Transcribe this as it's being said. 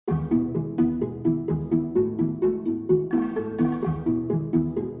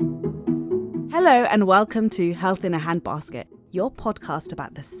Hello and welcome to Health in a Handbasket, your podcast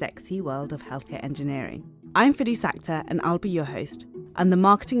about the sexy world of healthcare engineering. I'm Firdous Akhtar and I'll be your host. I'm the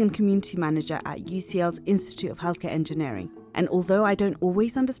Marketing and Community Manager at UCL's Institute of Healthcare Engineering. And although I don't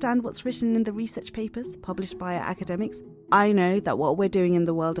always understand what's written in the research papers published by our academics, I know that what we're doing in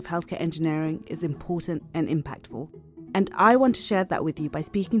the world of healthcare engineering is important and impactful. And I want to share that with you by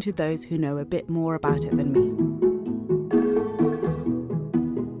speaking to those who know a bit more about it than me.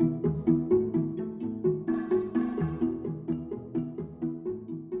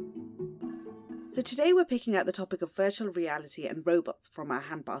 So today we're picking out the topic of virtual reality and robots from our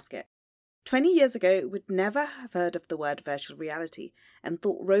handbasket. 20 years ago, we'd never have heard of the word virtual reality and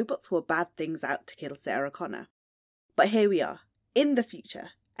thought robots were bad things out to kill Sarah Connor. But here we are, in the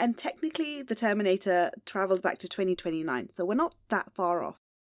future, and technically the Terminator travels back to 2029, so we're not that far off.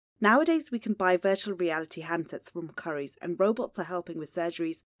 Nowadays we can buy virtual reality handsets from Currys and robots are helping with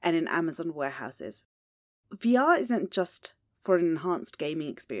surgeries and in Amazon warehouses. VR isn't just for an enhanced gaming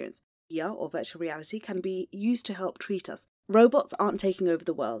experience. VR or virtual reality can be used to help treat us. Robots aren't taking over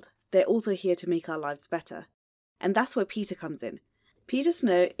the world. They're also here to make our lives better. And that's where Peter comes in. Peter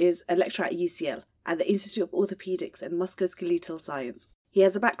Snow is a lecturer at UCL at the Institute of Orthopedics and Musculoskeletal Science. He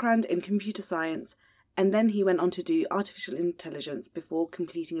has a background in computer science and then he went on to do artificial intelligence before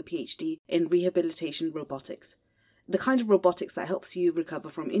completing a PhD in rehabilitation robotics, the kind of robotics that helps you recover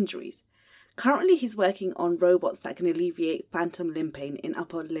from injuries. Currently, he's working on robots that can alleviate phantom limb pain in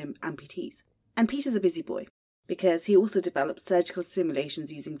upper limb amputees. And Peter's a busy boy, because he also develops surgical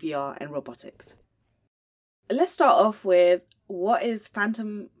simulations using VR and robotics. Let's start off with, what is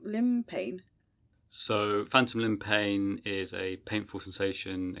phantom limb pain? So, phantom limb pain is a painful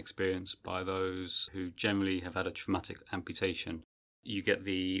sensation experienced by those who generally have had a traumatic amputation. You get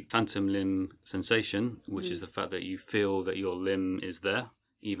the phantom limb sensation, which is the fact that you feel that your limb is there,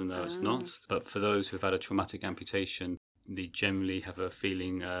 even though it's not. But for those who've had a traumatic amputation, they generally have a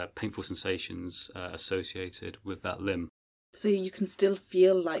feeling, painful sensations associated with that limb. So you can still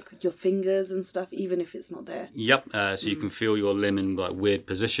feel like your fingers and stuff, even if it's not there? Yep, so you can feel your limb in like weird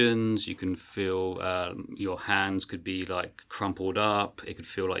positions. You can feel your hands could be like crumpled up. It could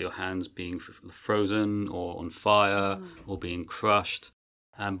feel like your hands being frozen or on fire or being crushed.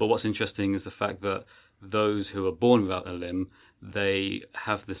 But what's interesting is the fact that those who are born without a limb, they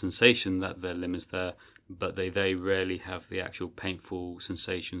have the sensation that their limb is there, but they very rarely have the actual painful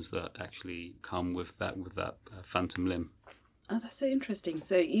sensations that actually come with that phantom limb. Oh, that's so interesting.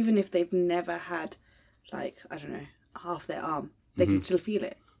 So even if they've never had, half their arm, they can still feel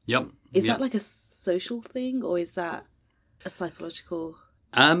it? Yep. Is that like a social thing, or is that a psychological?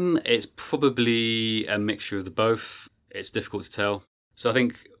 It's probably a mixture of the both. It's difficult to tell. So I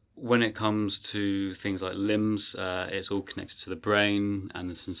think when it comes to things like limbs, it's all connected to the brain and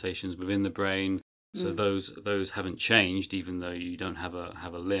the sensations within the brain. So those haven't changed, even though you don't have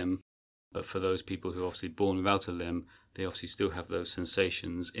a limb. But for those people who are obviously born without a limb, they obviously still have those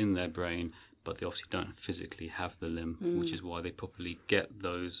sensations in their brain, but they obviously don't physically have the limb, which is why they probably get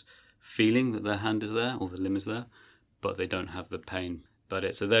those feeling that their hand is there or the limb is there, but they don't have the pain. But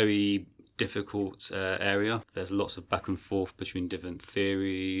it's a very difficult area. There's lots of back and forth between different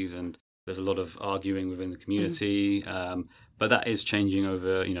theories, and there's a lot of arguing within the community. But that is changing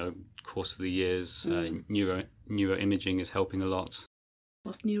over, course of the years. Neuroimaging is helping a lot.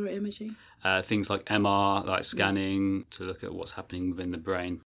 What's neuroimaging? Things like MR, like scanning to look at what's happening within the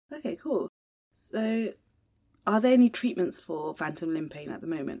brain. Okay, cool. So, are there any treatments for phantom limb pain at the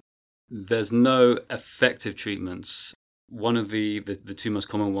moment? There's no effective treatments. One of the two most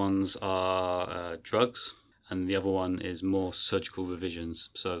common ones are drugs, and the other one is more surgical revisions.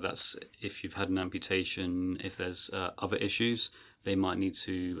 So that's if you've had an amputation, if there's other issues, they might need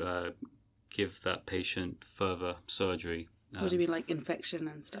to give that patient further surgery. What do you mean, like infection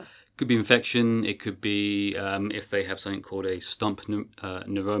and stuff? Could be infection. It could be if they have something called a stump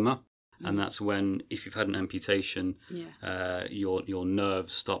neuroma. And that's when, if you've had an amputation, your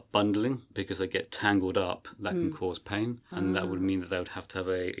nerves start bundling because they get tangled up. That can cause pain, and that would mean that they would have to have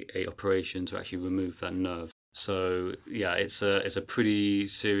a operation to actually remove that nerve. So yeah, it's a pretty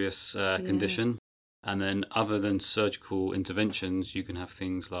serious condition. And then, other than surgical interventions, you can have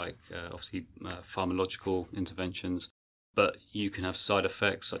things like obviously pharmacological interventions, but you can have side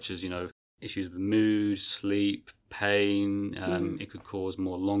effects such as issues with mood, sleep, pain. It could cause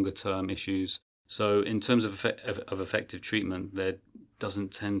more longer term issues. So in terms of effective treatment, there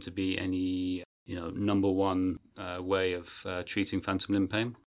doesn't tend to be any number one way of treating phantom limb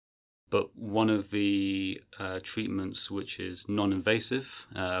pain. But one of the treatments which is non-invasive,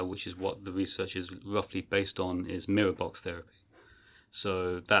 which is what the research is roughly based on, is mirror box therapy.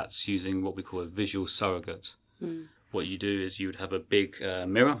 So that's using what we call a visual surrogate. What you do is you would have a big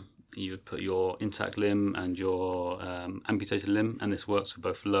mirror. You would put your intact limb and your amputated limb, and this works for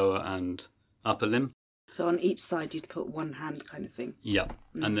both lower and upper limb. So on each side you'd put one hand kind of thing. Yeah.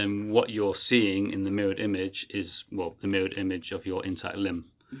 And then what you're seeing in the mirrored image is, well, the mirrored image of your intact limb.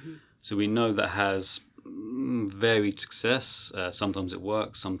 So we know that has varied success. Sometimes it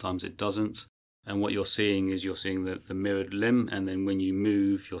works, sometimes it doesn't. And what you're seeing is the mirrored limb, and then when you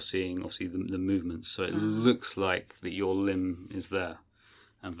move, you're seeing obviously the movements. So it looks like that your limb is there.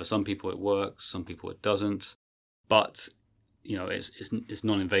 And for some people it works, some people it doesn't. But it's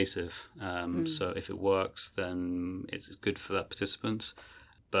non-invasive. So if it works, then it's good for that participant.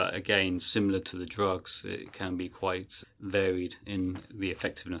 But again, similar to the drugs, it can be quite varied in the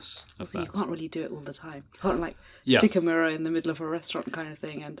effectiveness. So you can't really do it all the time. You can't stick a mirror in the middle of a restaurant kind of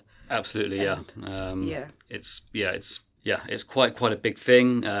thing. And absolutely, yeah. It's It's quite a big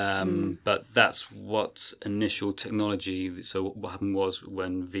thing. But that's what initial technology. So what happened was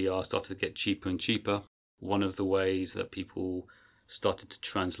when VR started to get cheaper and cheaper, one of the ways that people started to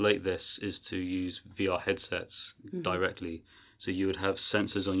translate this is to use VR headsets directly. So you would have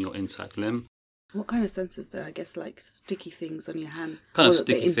sensors on your intact limb. What kind of sensors though? I guess like sticky things on your hand. Kind of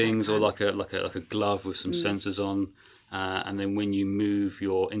sticky things, or like a glove with some sensors on. And then when you move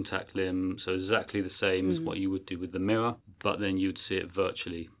your intact limb, so exactly the same as what you would do with the mirror, but then you'd see it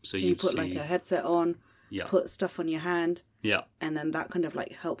virtually. So you put like a headset on, put stuff on your hand, and then that kind of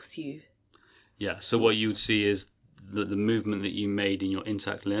like helps you. Yeah. So what you would see is the movement that you made in your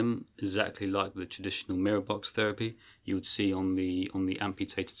intact limb, exactly like the traditional mirror box therapy, you would see on the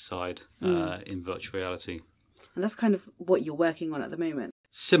amputated side in virtual reality. And that's kind of what you're working on at the moment.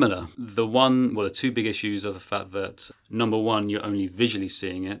 Similar. The two big issues are the fact that, number one, you're only visually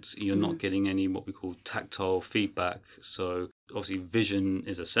seeing it. You're not getting any what we call tactile feedback. So obviously vision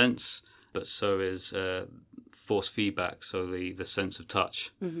is a sense, but so is force feedback, so the sense of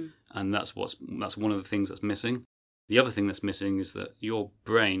touch. And that's one of the things that's missing. The other thing that's missing is that your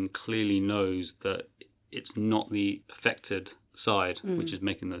brain clearly knows that it's not the affected side which is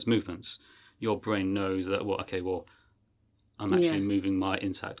making those movements. Your brain knows that, I'm actually moving my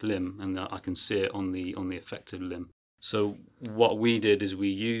intact limb, and that I can see it on the affected limb. So what we did is we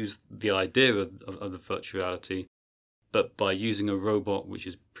used the idea of the virtual reality, but by using a robot which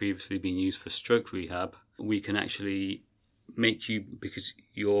has previously been used for stroke rehab, we can actually make you, because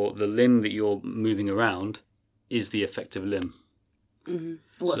the limb that you're moving around is the effective limb.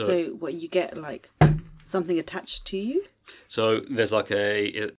 So what you get, like something attached to you? So there's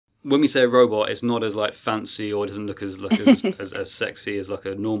when we say a robot, it's not as like fancy, or it doesn't look as as sexy as like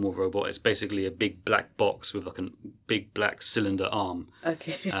a normal robot. It's basically a big black box with like a big black cylinder arm.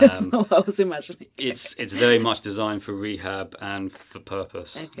 Okay, that's not what I was imagining. It's very much designed for rehab and for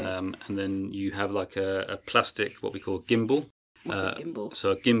purpose. Okay. And then you have like a plastic, what we call gimbal. What's a gimbal?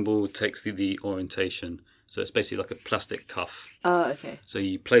 So a gimbal takes the orientation. So it's basically like a plastic cuff. Oh, okay. So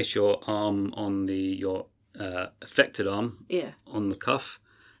you place your arm on your affected arm on the cuff.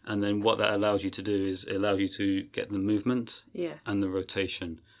 And then what that allows you to do is it allows you to get the movement and the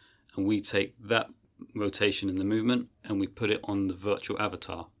rotation. And we take that rotation and the movement and we put it on the virtual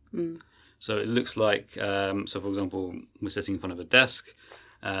avatar. So it looks like, so for example, we're sitting in front of a desk.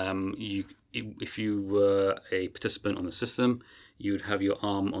 If you were a participant on the system, you would have your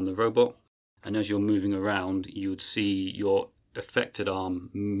arm on the robot. And as you're moving around, you would see your affected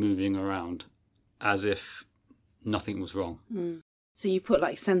arm moving around as if nothing was wrong. So you put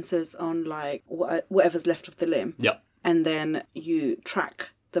like sensors on like whatever's left of the limb. Yeah. And then you track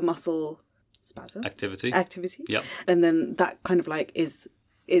the muscle spasms. Activity. Yeah. And then that kind of like is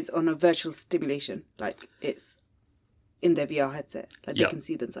on a virtual stimulation. Like it's in their VR headset. Like they can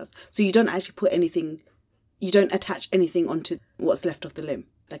see themselves. So you don't actually you don't attach anything onto what's left of the limb,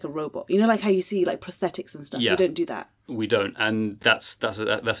 like a robot. You know, like how you see like prosthetics and stuff. Yeah. You don't do that. We don't. And that's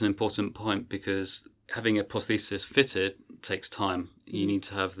an important point, because having a prosthesis fitted takes time. You need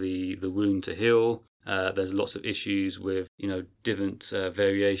to have the wound to heal. There's lots of issues with, different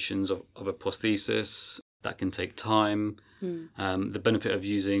variations of a prosthesis. That can take time. The benefit of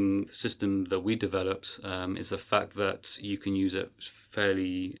using the system that we developed is the fact that you can use it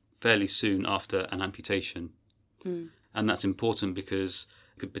fairly soon after an amputation. And that's important because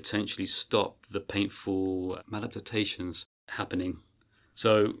it could potentially stop the painful maladaptations happening.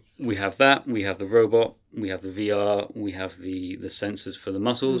 So we have that, we have the robot, we have the VR, we have the sensors for the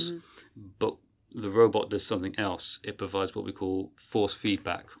muscles, but the robot does something else. It provides what we call force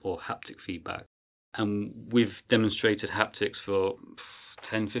feedback or haptic feedback. And we've demonstrated haptics for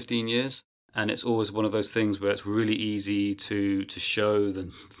 10, 15 years. And it's always one of those things where it's really easy to show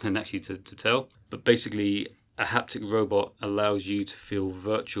than actually to tell. But basically, a haptic robot allows you to feel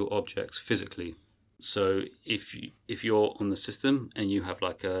virtual objects physically. So if you're on the system and you have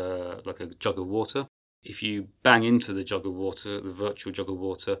like a jug of water, if you bang into the jug of water, the virtual jug of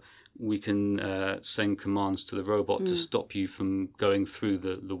water, we can send commands to the robot to stop you from going through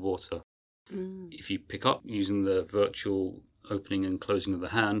the water. If you pick up using the virtual opening and closing of the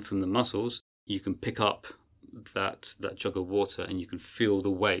hand from the muscles, you can pick up that jug of water and you can feel the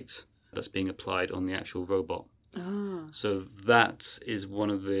weight that's being applied on the actual robot. Oh. So that is one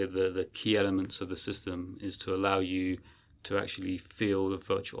of the key elements of the system, is to allow you to actually feel the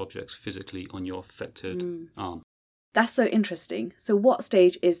virtual objects physically on your affected arm. That's so interesting. So what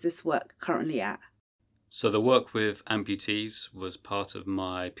stage is this work currently at? So the work with amputees was part of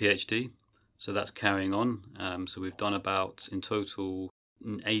my PhD. So that's carrying on. So we've done about, in total,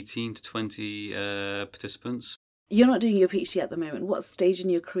 18 to 20 participants. You're not doing your PhD at the moment. What stage in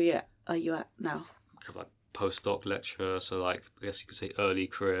your career are you at now? Like postdoc lecturer, so like, I guess you could say early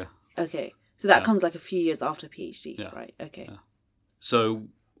career. Okay. So that comes like a few years after PhD, right? Okay. Yeah. So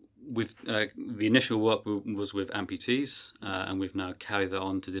with the initial work was with amputees, and we've now carried that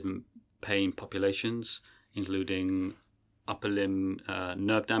on to different pain populations, including upper limb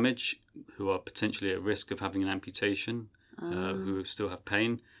nerve damage, who are potentially at risk of having an amputation, who still have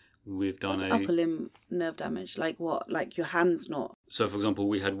pain. We've done What's upper limb nerve damage? Like what? Like your hand's not? So, for example,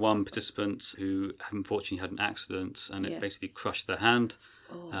 we had one participant who unfortunately had an accident, and it basically crushed their hand,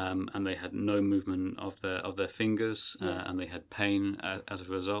 and they had no movement of their fingers, and they had pain as a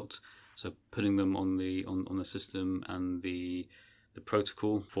result. So, putting them on the system and the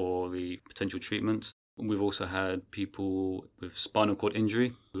protocol for the potential treatment. We've also had people with spinal cord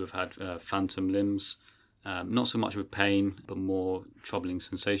injury who have had phantom limbs. Not so much with pain, but more troubling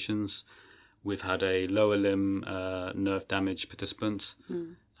sensations. We've had a lower limb nerve damage participant,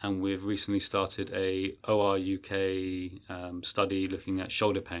 and we've recently started a OR UK study looking at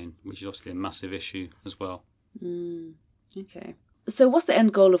shoulder pain, which is obviously a massive issue as well. Okay. So what's the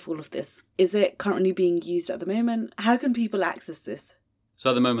end goal of all of this? Is it currently being used at the moment? How can people access this? So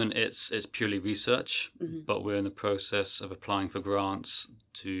at the moment, it's purely research, but we're in the process of applying for grants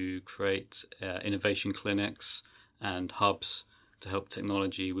to create innovation clinics and hubs to help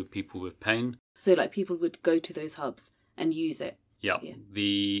technology with people with pain. So like people would go to those hubs and use it? Yeah.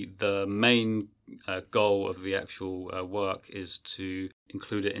 The main goal of the actual work is to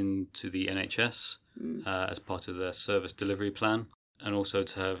include it into the NHS as part of their service delivery plan, and also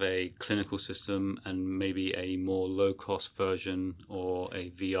to have a clinical system and maybe a more low-cost version, or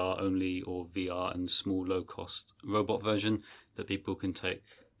a VR only, or VR and small low-cost robot version that people can take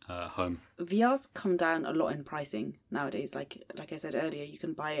home. VR's come down a lot in pricing nowadays. Like I said earlier, you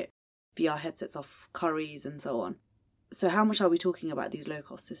can buy VR headsets off Currys and so on. So how much are we talking about these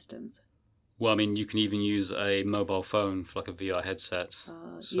low-cost systems? Well, I mean, you can even use a mobile phone for like a VR headset.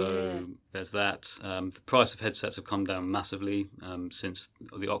 There's that. The price of headsets have come down massively since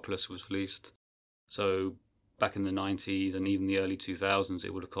the Oculus was released. So back in the 90s and even the early 2000s,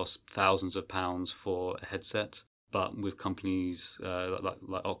 it would have cost thousands of pounds for a headset. But with companies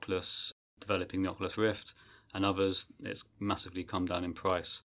like Oculus developing the Oculus Rift and others, it's massively come down in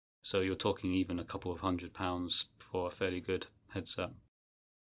price. So you're talking even a couple of £100 for a fairly good headset.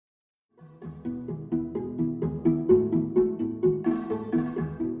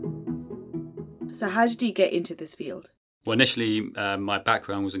 So how did you get into this field? Well, initially, my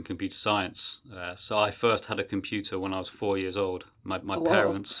background was in computer science. So I first had a computer when I was 4 years old. My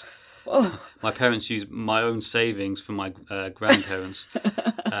parents... My parents used my own savings for my grandparents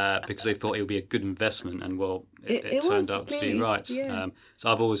because they thought it would be a good investment, and well, it turned out to be right. Yeah.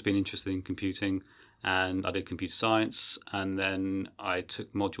 So I've always been interested in computing, and I did computer science, and then I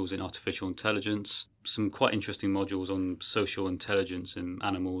took modules in artificial intelligence, some quite interesting modules on social intelligence in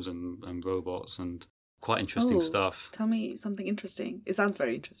animals and robots, and quite interesting stuff. Tell me something interesting. It sounds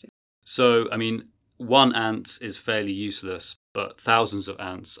very interesting. So, I mean, one ant is fairly useless, but thousands of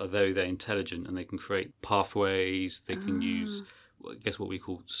ants are very, very intelligent, and they can create pathways. They can use, I guess, what we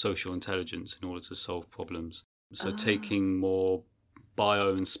call social intelligence in order to solve problems. So taking more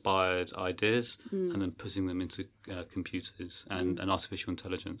bio-inspired ideas and then putting them into computers and artificial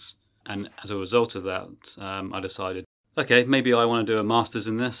intelligence. And as a result of that, I decided, okay, maybe I want to do a master's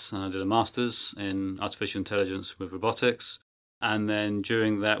in this. And I did a master's in artificial intelligence with robotics. And then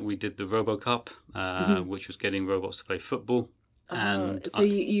during that, we did the RoboCup, which was getting robots to play football. And so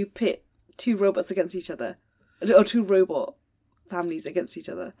you pit two robots against each other, or two robot families against each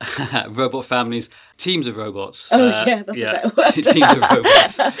other? Robot families, teams of robots. That's a better word. Teams of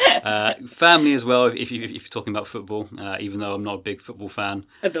robots. Family as well, if you're talking about football, even though I'm not a big football fan.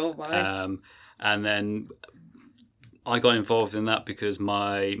 Oh my. And then I got involved in that because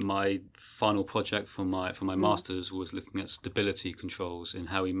my final project for my master's was looking at stability controls in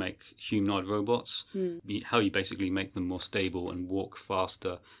how we make humanoid robots, how you basically make them more stable and walk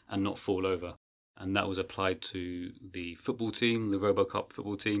faster and not fall over. And that was applied to the football team, the RoboCup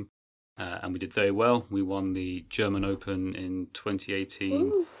football team. And we did very well. We won the German Open in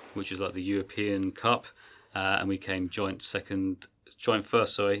 2018, which is like the European Cup. And we came joint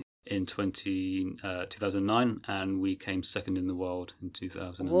first, in 2009. And we came second in the world in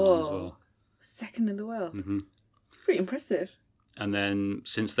 2009 as well. Second in the world? Mm-hmm. Pretty impressive. And then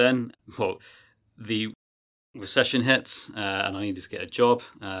since then, the recession hit and I needed to get a job.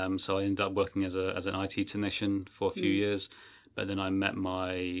 So I ended up working as an IT technician for a few years. But then I met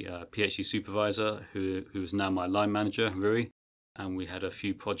my PhD supervisor, who is now my line manager, Rui. And we had a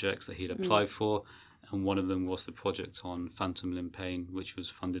few projects that he'd applied for. And one of them was the project on phantom limb pain, which was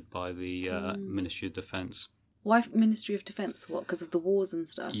funded by the Ministry of Defence. Why Ministry of Defence? What, because of the wars and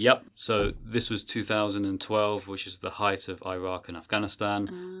stuff? Yep. So this was 2012, which is the height of Iraq and Afghanistan.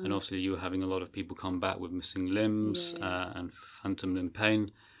 And obviously you were having a lot of people come back with missing limbs and phantom limb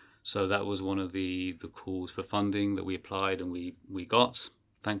pain. So that was one of the calls for funding that we applied and we got,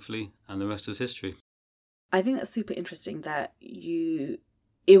 thankfully, and the rest is history. I think that's super interesting that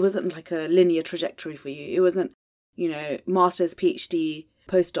it wasn't like a linear trajectory for you. It wasn't, master's, PhD,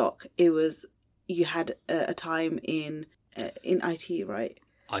 postdoc. It was, you had a time in IT, right?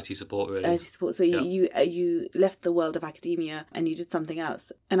 IT support, really. IT support. So you left the world of academia and you did something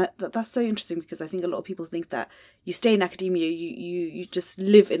else. And that's so interesting because I think a lot of people think that you stay in academia, you just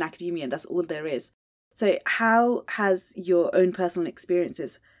live in academia and that's all there is. So how has your own personal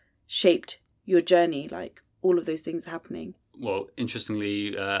experiences shaped your journey, like all of those things happening? Well,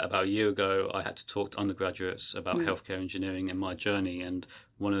 interestingly, about a year ago, I had to talk to undergraduates about healthcare engineering and my journey. And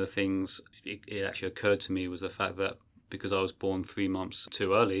one of the things it actually occurred to me was the fact that because I was born 3 months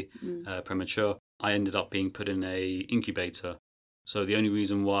too early, premature, I ended up being put in a incubator. So the only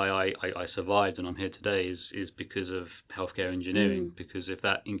reason why I survived and I'm here today is because of healthcare engineering. Because if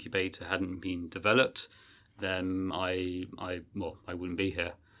that incubator hadn't been developed, then I wouldn't be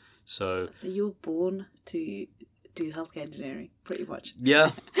here. So you were born to do healthcare engineering, pretty much.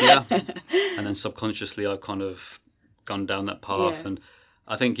 Yeah. And then subconsciously I've kind of gone down that path and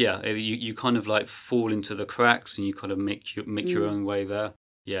I think, you kind of like fall into the cracks and you kind of make your own way there.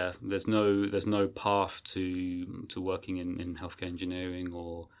 Yeah, there's no path to working in healthcare engineering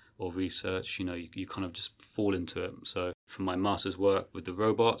or research. You kind of just fall into it. So for my master's work with the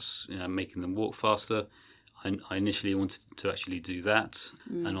robots, making them walk faster, I initially wanted to actually do that,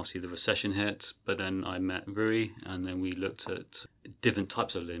 and obviously the recession hit, but then I met Rui, and then we looked at different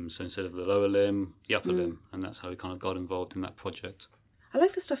types of limbs. So instead of the lower limb, the upper limb, and that's how we kind of got involved in that project. I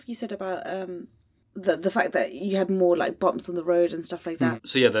like the stuff you said about the fact that you had more like bumps on the road and stuff like that.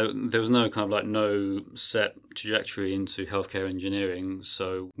 So there was no kind of like no set trajectory into healthcare engineering.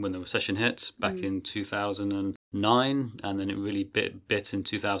 So when the recession hit back in 2009, and then it really bit in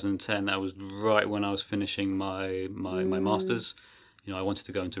 2010, that was right when I was finishing my master's. I wanted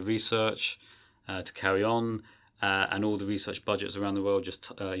to go into research to carry on. And all the research budgets around the world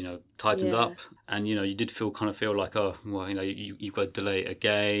just tightened up, and you did feel like, oh well, you've got to delay it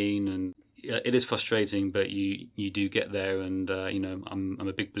again, and it is frustrating, but you do get there, and I'm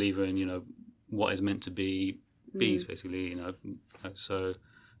a big believer in what is meant to be is basically, so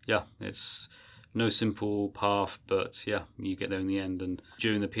it's no simple path, but you get there in the end. And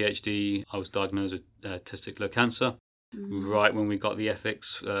during the PhD I was diagnosed with testicular cancer. Right when we got the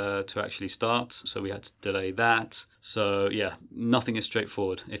ethics to actually start, so we had to delay that. So nothing is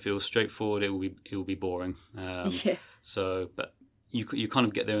straightforward. If it was straightforward, it will be boring. So, but you kind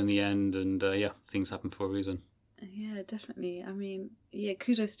of get there in the end, and things happen for a reason. Yeah, definitely. I mean,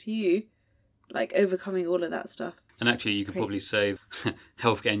 kudos to you, like overcoming all of that stuff. And actually, you could probably say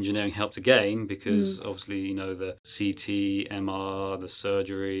healthcare engineering helped again because obviously, the CT, MR, the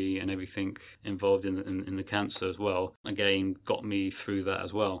surgery and everything involved in the cancer as well, again, got me through that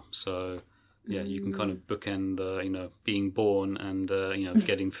as well. So, you can kind of bookend the, being born and,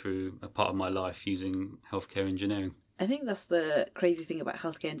 getting through a part of my life using healthcare engineering. I think that's the crazy thing about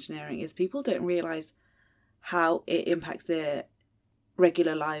healthcare engineering is people don't realise how it impacts their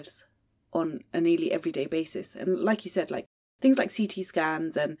regular lives on a nearly everyday basis. And like you said, like things like CT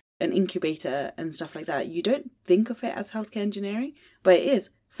scans and an incubator and stuff like that, you don't think of it as healthcare engineering, but it is.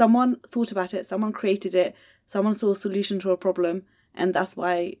 Someone thought about it, someone created it, someone saw a solution to a problem, and that's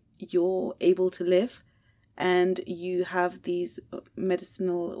why you're able to live, and you have these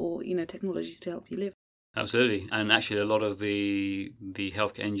medicinal or, technologies to help you live. Absolutely. And actually a lot of the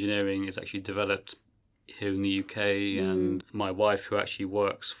healthcare engineering is actually developed here in the UK, and my wife, who actually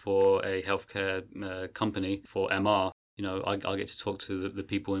works for a healthcare company for MR, I get to talk to the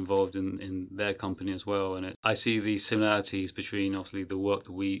people involved in their company as well. And I see the similarities between obviously the work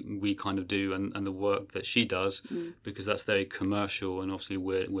that we kind of do and the work that she does, because that's very commercial, and obviously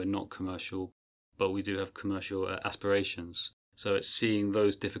we're not commercial, but we do have commercial aspirations. So it's seeing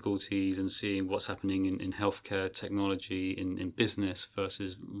those difficulties and seeing what's happening in healthcare technology, in business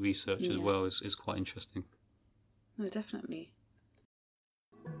versus research as well is quite interesting. No, definitely.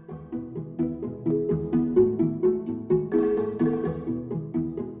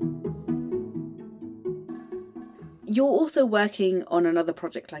 You're also working on another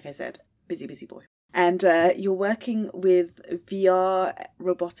project, like I said, busy boy. And you're working with VR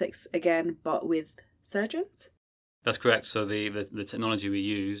robotics again, but with surgeons? That's correct. So the technology we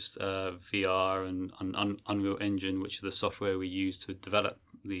used, VR and Unreal Engine, which is the software we use to develop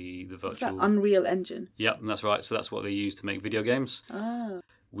the virtual... What's that, Unreal Engine? Yep, that's right. So that's what they use to make video games. Oh.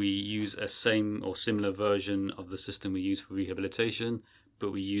 We use a same or similar version of the system we use for rehabilitation,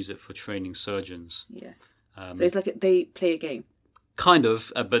 but we use it for training surgeons. Yeah. So it's like they play a game. Kind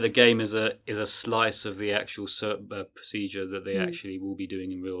of, but the game is a slice of the actual procedure that they actually will be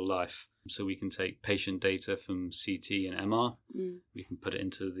doing in real life. So we can take patient data from CT and MR, we can put it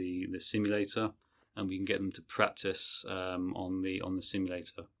into the simulator, and we can get them to practice on the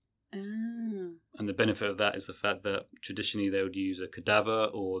simulator. Oh. And the benefit of that is the fact that traditionally they would use a cadaver,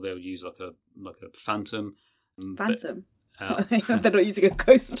 or they would use like a phantom. Phantom? They're not using a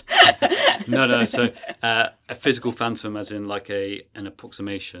ghost. No. So a physical phantom, as in like an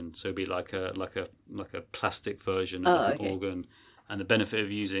approximation. So it'd be like a plastic version of an organ. And the benefit of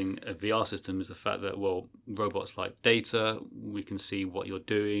using a VR system is the fact that, robots like data. We can see what you're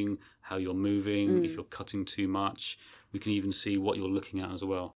doing, how you're moving, if you're cutting too much. We can even see what you're looking at as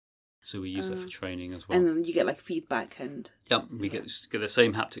well. So we use that for training as well. And then you get like feedback and... Yeah, we get the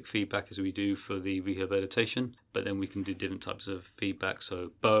same haptic feedback as we do for the rehabilitation, but then we can do different types of feedback.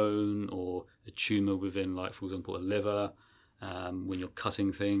 So bone or a tumour within, like, for example, a liver, when you're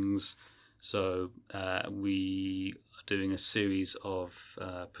cutting things. So we are doing a series of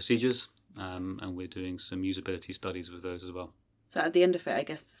procedures, and we're doing some usability studies with those as well. So at the end of it, I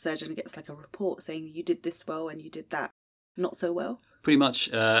guess the surgeon gets like a report saying you did this well and you did that not so well. Pretty much,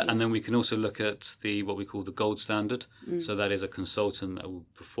 and then we can also look at what we call the gold standard. So that is a consultant that will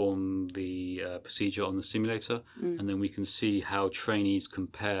perform the procedure on the simulator, and then we can see how trainees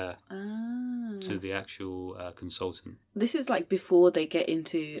compare to the actual consultant. This is like before they get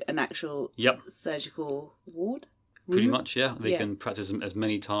into an actual surgical ward? Pretty much, yeah. They can practice as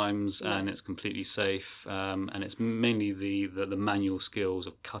many times, and it's completely safe. And it's mainly the manual skills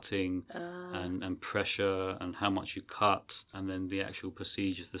of cutting and pressure and how much you cut, and then the actual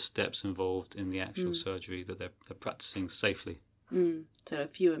procedures, the steps involved in the actual surgery that they're practicing safely. So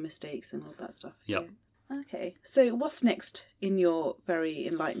fewer mistakes and all that stuff. Yep. Yeah. Okay. So what's next in your very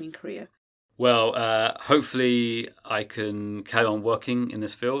enlightening career? Well, hopefully I can carry on working in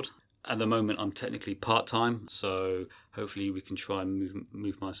this field. At the moment, I'm technically part-time, so hopefully we can try and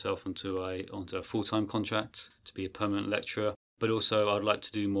move myself onto a full-time contract to be a permanent lecturer. But also, I'd like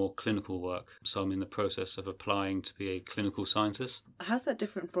to do more clinical work. So I'm in the process of applying to be a clinical scientist. How's that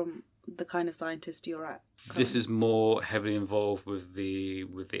different from the kind of scientist you're at? This is more heavily involved with the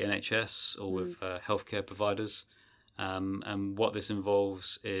NHS or with healthcare providers. And what this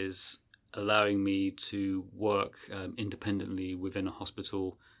involves is allowing me to work independently within a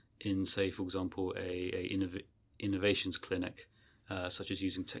hospital in, say, for example, a innovations clinic, such as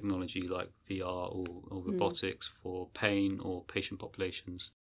using technology like VR or robotics for pain or patient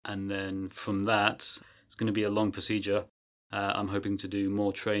populations. And then from that, it's going to be a long procedure. I'm hoping to do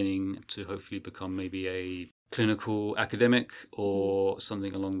more training to hopefully become maybe a clinical academic or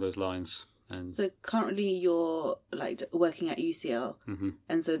something along those lines. And so currently you're like working at UCL,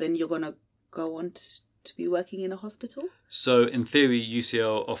 and so then you're going to go on to be working in a hospital? So in theory,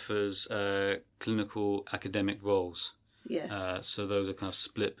 UCL offers clinical academic roles. Yeah. So those are kind of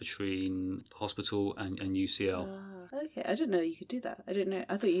split between hospital and UCL. Okay, I didn't know you could do that. I didn't know.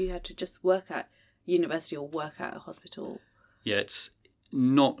 I thought you had to just work at university or work at a hospital. Yeah, it's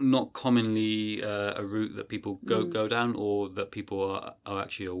not commonly a route that people go down or that people are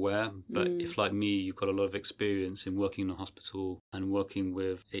actually aware. But if, like me, you've got a lot of experience in working in a hospital and working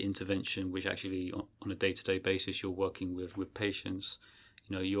with an intervention, which actually on a day-to-day basis you're working with patients,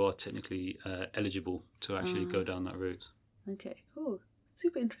 you are technically eligible to actually go down that route. Okay, cool.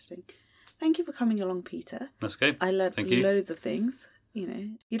 Super interesting. Thank you for coming along, Peter. That's okay. I learned loads of things.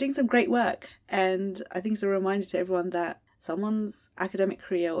 You're doing some great work, and I think it's a reminder to everyone that someone's academic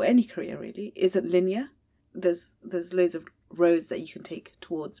career, or any career really, isn't linear. There's loads of roads that you can take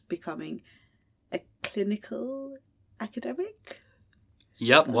towards becoming a clinical academic.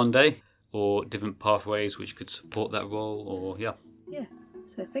 Yep, one day, or different pathways which could support that role, or Yeah,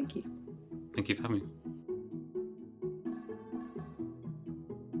 so thank you. Thank you for having me.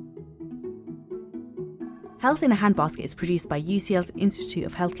 Health in a Handbasket is produced by UCL's Institute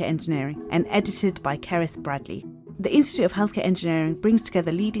of Healthcare Engineering and edited by Keris Bradley. The Institute of Healthcare Engineering brings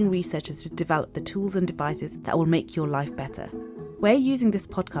together leading researchers to develop the tools and devices that will make your life better. We're using this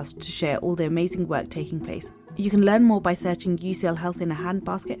podcast to share all the amazing work taking place. You can learn more by searching UCL Health in a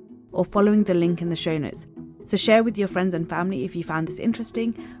Handbasket or following the link in the show notes. So share with your friends and family if you found this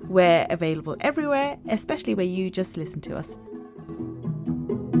interesting. We're available everywhere, especially where you just listen to us.